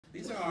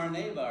are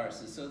RNA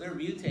viruses, so they're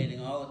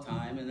mutating all the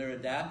time, and they're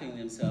adapting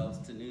themselves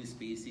to new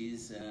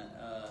species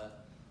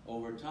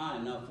over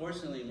time. Now,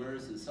 fortunately,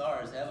 MERS and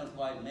SARS haven't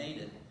quite made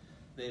it.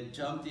 They've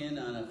jumped in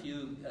on a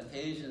few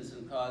occasions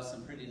and caused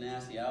some pretty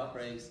nasty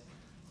outbreaks,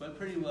 but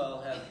pretty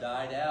well have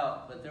died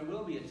out. But there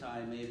will be a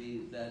time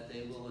maybe that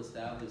they will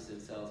establish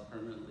themselves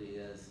permanently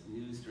as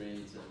new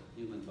strains of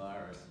human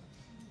virus.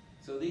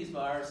 So these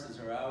viruses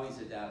are always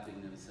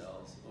adapting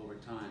themselves over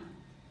time.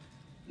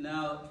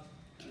 Now,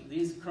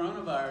 these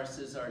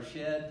coronaviruses are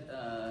shed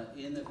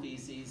in the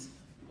feces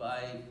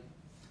by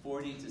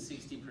 40 to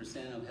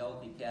 60% of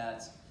healthy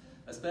cats,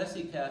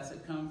 especially cats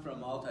that come from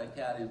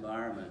multi-cat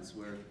environments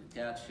where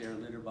cats share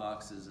litter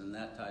boxes and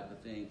that type of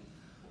thing,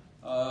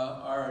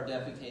 are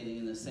defecating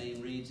in the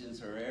same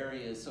regions or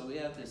areas. So we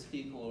have this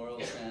fecal oral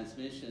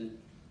transmission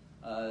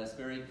that's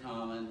very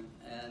common,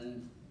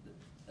 and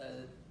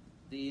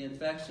the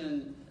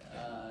infection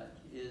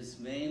is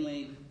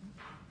mainly,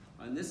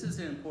 and this is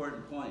an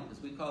important point,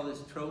 because we call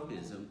this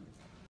tropism.